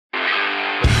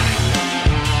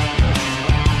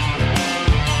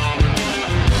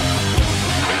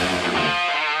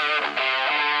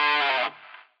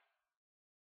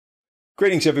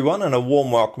Greetings, everyone, and a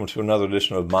warm welcome to another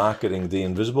edition of Marketing the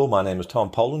Invisible. My name is Tom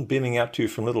Poland, beaming out to you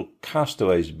from little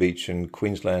Castaways Beach in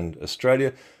Queensland,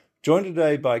 Australia. Joined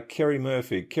today by Keri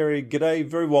Murphy. Keri, g'day,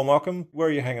 very warm welcome. Where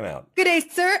are you hanging out? Good day,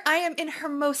 sir. I am in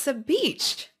Hermosa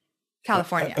Beach,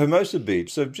 California. Hermosa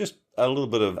Beach, so just a little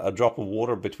bit of a drop of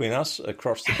water between us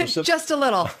across the Pacific. Just a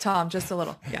little, Tom, just a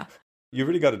little, yeah. You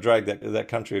really got to drag that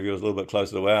country of yours a little bit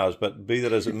closer to ours, but be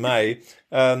that as it may.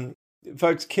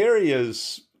 Folks, Keri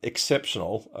is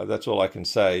exceptional. That's all I can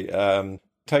say.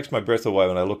 Takes my breath away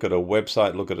when I look at her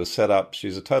website, look at her setup.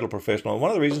 She's a total professional. And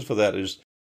one of the reasons for that is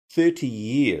 30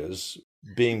 years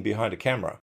being behind a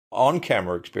camera,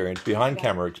 on-camera experience,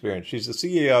 behind-camera experience. She's the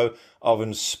CEO of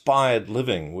Inspired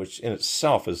Living, which in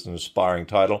itself is an inspiring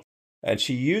title. And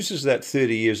she uses that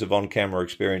 30 years of on-camera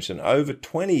experience and over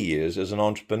 20 years as an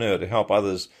entrepreneur to help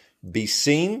others be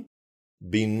seen,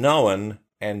 be known,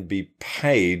 and be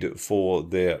paid for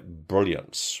their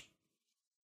brilliance.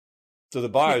 So the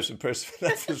bio is impressive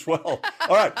enough as well.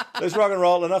 All right, let's rock and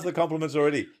roll. Enough of the compliments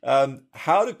already.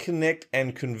 How to connect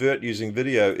and convert using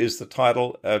video is the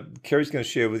title. Keri's going to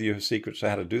share with you her secrets to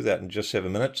how to do that in just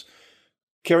 7 minutes.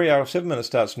 Keri, our 7 minutes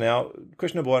starts now.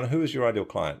 Question number one, who is your ideal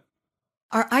client?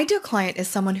 Our ideal client is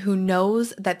someone who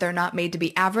knows that they're not made to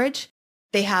be average.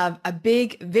 They have a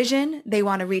big vision. They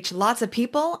want to reach lots of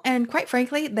people. And quite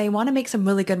frankly, they want to make some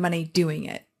really good money doing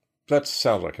it. That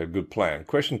sounds like a good plan.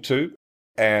 Question two,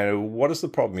 and what is the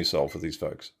problem you solve for these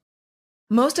folks?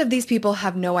 Most of these people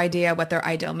have no idea what their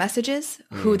ideal message is,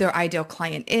 who their ideal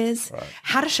client is,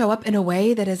 how to show up in a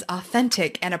way that is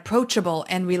authentic and approachable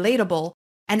and relatable,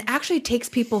 and actually takes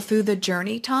people through the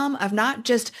journey, Tom, of not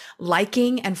just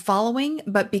liking and following,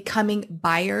 but becoming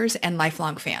buyers and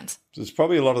lifelong fans. There's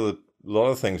probably a lot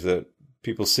of things that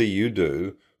people see you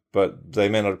do, but they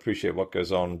may not appreciate what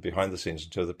goes on behind the scenes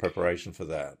until the preparation for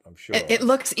that, I'm sure. It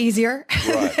looks easier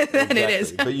than it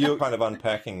is. But you're kind of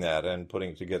unpacking that and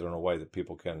putting it together in a way that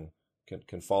people can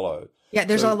follow. Yeah,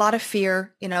 there's a lot of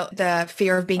fear, the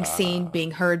fear of being seen,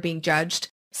 being heard, being judged.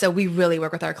 So we really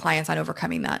work with our clients on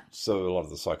overcoming that. So a lot of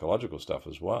the psychological stuff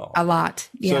as well. A lot,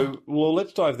 yeah. So, well,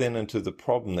 let's dive then into the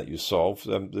problem that you solve.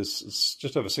 There's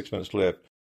just over 6 minutes left.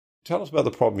 Tell us about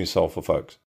the problem you solve for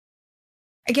folks.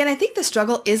 Again, I think the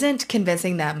struggle isn't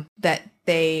convincing them that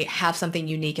they have something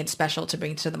unique and special to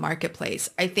bring to the marketplace.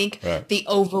 I think the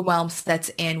overwhelm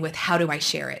sets in with how do I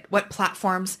share it? What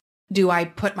platforms do I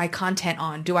put my content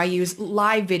on? Do I use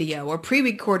live video or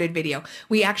pre-recorded video?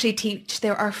 We actually teach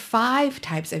there are 5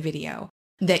 types of video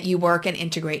that you work and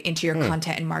integrate into your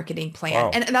content and marketing plan.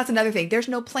 Wow. And that's another thing. There's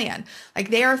no plan.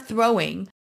 Like they are throwing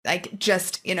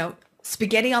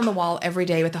spaghetti on the wall every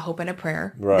day with a hope and a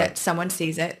prayer that someone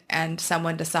sees it and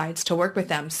someone decides to work with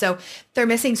them. So they're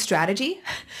missing strategy.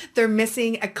 They're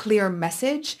missing a clear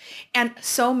message. And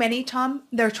so many, Tom,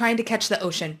 they're trying to catch the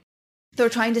ocean. They're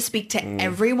trying to speak to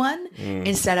everyone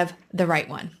instead of the right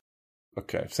one.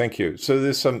 Okay, thank you. So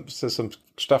there's some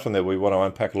stuff in there we want to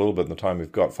unpack a little bit in the time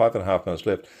we've got. 5.5 minutes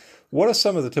left. What are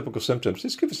some of the typical symptoms?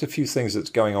 Just give us a few things that's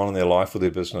going on in their life or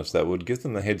their business that would give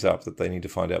them the heads up that they need to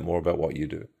find out more about what you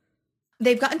do.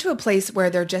 They've gotten to a place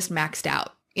where they're just maxed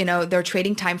out. They're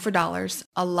trading time for dollars.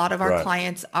 A lot of our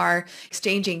clients are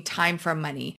exchanging time for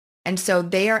money. And so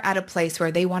they are at a place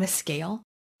where they want to scale.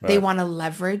 They want to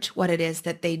leverage what it is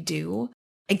that they do.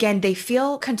 Again, they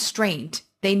feel constrained.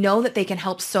 They know that they can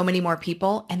help so many more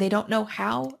people and they don't know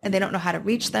how, and they don't know how to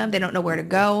reach them. They don't know where to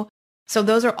go. So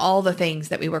those are all the things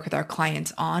that we work with our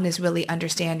clients on, is really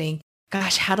understanding,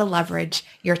 how to leverage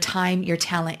your time, your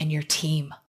talent, and your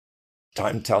team.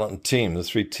 Time, talent, and team, the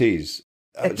 3 T's.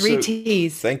 The 3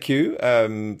 T's. Thank you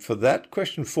for that.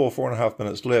 Question 4.5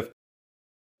 minutes left.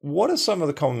 What are some of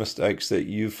the common mistakes that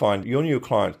you find your new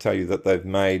clients tell you that they've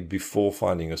made before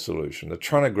finding a solution? They're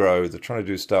trying to grow, they're trying to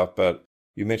do stuff, but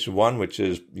you mentioned one, which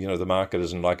is, the market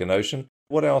isn't like an ocean.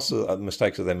 What else are the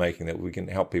mistakes are they making that we can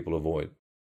help people avoid?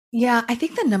 Yeah, I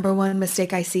think the number one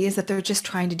mistake I see is that they're just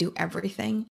trying to do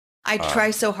everything. I try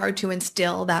so hard to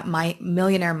instill that my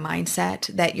millionaire mindset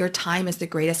that your time is the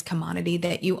greatest commodity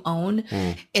that you own.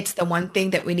 It's the one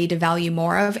thing that we need to value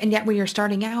more of. And yet when you're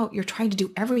starting out, you're trying to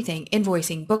do everything: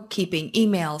 invoicing, bookkeeping,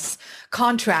 emails,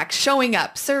 contracts, showing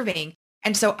up, serving.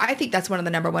 And so I think that's one of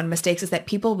the number one mistakes, is that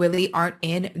people really aren't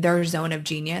in their zone of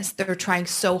genius. They're trying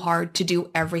so hard to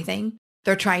do everything.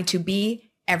 They're trying to be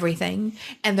everything,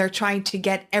 and they're trying to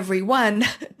get everyone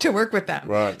to work with them.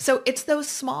 Right. So it's those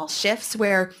small shifts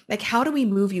where, how do we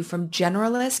move you from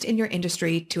generalist in your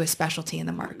industry to a specialty in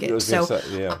the market?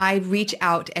 I reach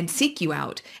out and seek you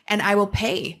out, and I will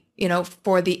pay,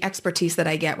 for the expertise that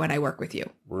I get when I work with you.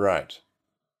 Right.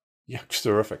 Yeah,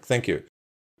 terrific. Thank you.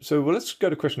 So let's go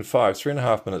to question 5,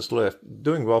 3.5 minutes left.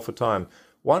 Doing well for time.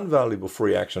 One valuable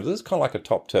free action. This is kind of like a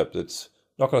top tip. It's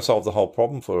not going to solve the whole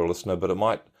problem for a listener, but it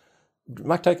might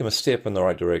take them a step in the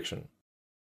right direction.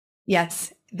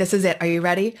 Yes, this is it. Are you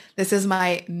ready? This is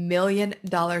my $1 million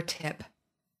tip.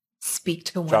 Speak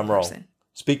to one Drum roll. person.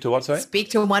 Speak to what, sorry? Speak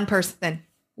to one person.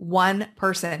 One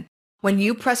person. When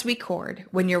you press record,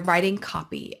 when you're writing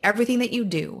copy, everything that you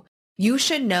do, you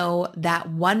should know that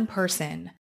one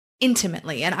person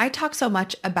intimately. And I talk so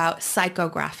much about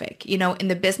psychographic. You know, in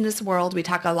the business world, we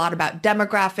talk a lot about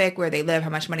demographic, where they live, how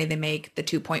much money they make, the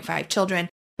 2.5 children.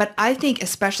 But I think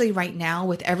especially right now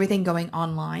with everything going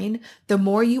online, the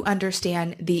more you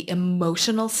understand the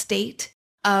emotional state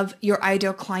of your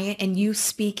ideal client and you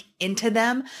speak into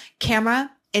them,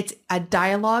 camera, it's a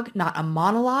dialogue, not a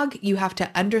monologue. You have to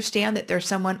understand that there's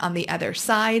someone on the other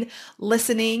side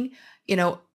listening, you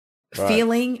know, Right.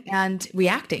 feeling and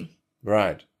reacting.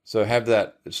 Right. So have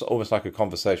that, it's almost like a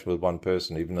conversation with one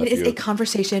person, even if It is a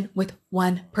conversation with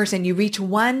one person. You reach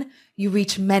one, you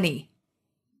reach many.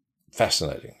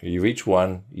 Fascinating. You reach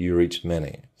one, you reach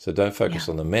many. So don't focus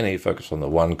on the many, focus on the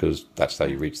one, because that's how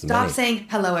you reach the Stop many. saying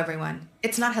hello, everyone.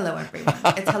 It's not hello, everyone.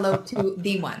 It's hello to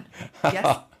the one.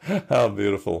 Yes? How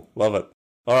beautiful. Love it.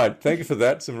 All right. Thank you for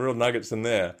that. Some real nuggets in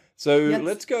there. So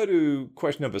let's go to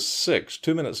question number 6.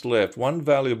 2 minutes left. One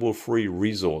valuable free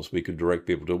resource we could direct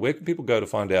people to. Where can people go to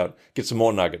find out, get some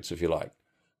more nuggets if you like?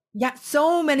 Yeah,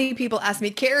 so many people ask me,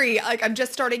 Keri, like I'm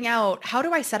just starting out. How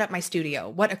do I set up my studio?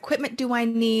 What equipment do I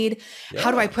need? Yeah.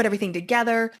 How do I put everything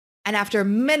together? And after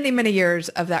many, many years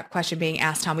of that question being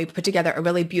asked, Tom, we put together a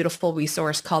really beautiful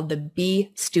resource called the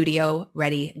Be Studio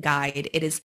Ready Guide. It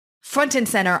is front and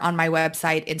center on my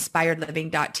website,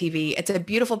 inspiredliving.tv. It's a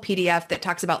beautiful PDF that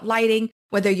talks about lighting,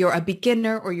 whether you're a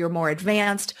beginner or you're more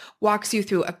advanced, walks you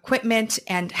through equipment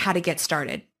and how to get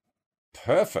started.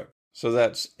 Perfect. So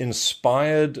that's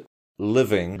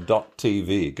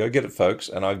inspiredliving.tv. Go get it, folks.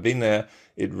 And I've been there.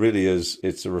 It really is.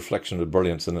 It's a reflection of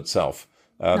brilliance in itself.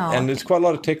 And there's quite a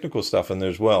lot of technical stuff in there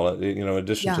as well. You know, in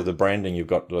addition to the branding you've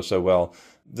got so well,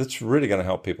 that's really going to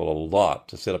help people a lot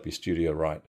to set up your studio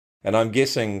right. And I'm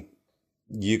guessing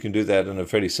you can do that in a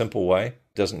fairly simple way.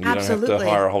 You don't have to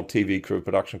hire a whole TV crew,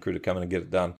 production crew to come in and get it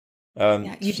done.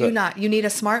 You do not. You need a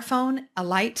smartphone, a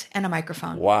light, and a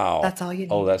microphone. Wow. That's all you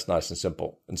need. Oh, that's nice and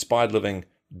simple.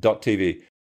 Inspiredliving.tv.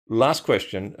 Last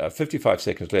question, 55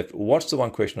 seconds left. What's the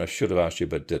one question I should have asked you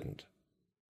but didn't?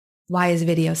 Why is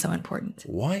video so important?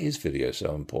 Why is video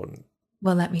so important?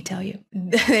 Well, let me tell you.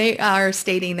 They are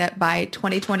stating that by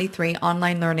 2023,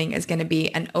 online learning is going to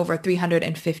be an over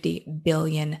 $350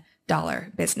 billion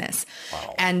business.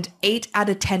 Wow. And 8 out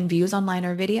of 10 views online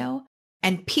are video.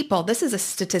 And people, this is a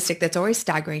statistic that's always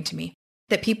staggering to me,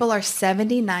 that people are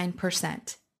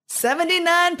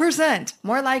 79%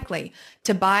 more likely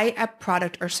to buy a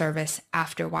product or service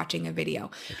after watching a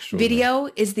video. Video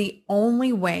is the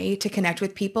only way to connect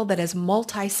with people that is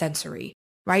multi-sensory,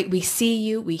 right? We see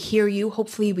you, we hear you,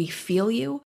 hopefully we feel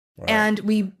you. Right. And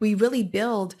we really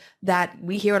build that,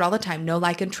 we hear it all the time, know,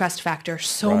 like, and trust factor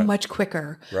so much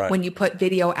quicker when you put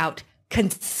video out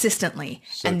consistently.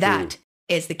 So and true. That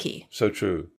is the key. So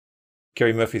true.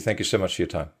 Keri Murphy, thank you so much for your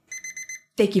time.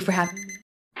 Thank you for having me.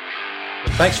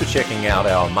 Thanks for checking out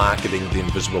our Marketing the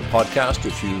Invisible podcast.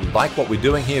 If you like what we're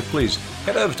doing here, please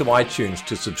head over to iTunes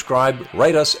to subscribe,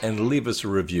 rate us, and leave us a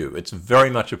review. It's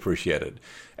very much appreciated.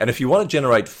 And if you want to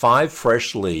generate 5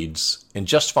 fresh leads in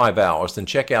just 5 hours, then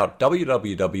check out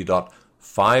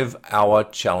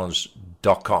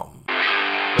www.5hourchallenge.com.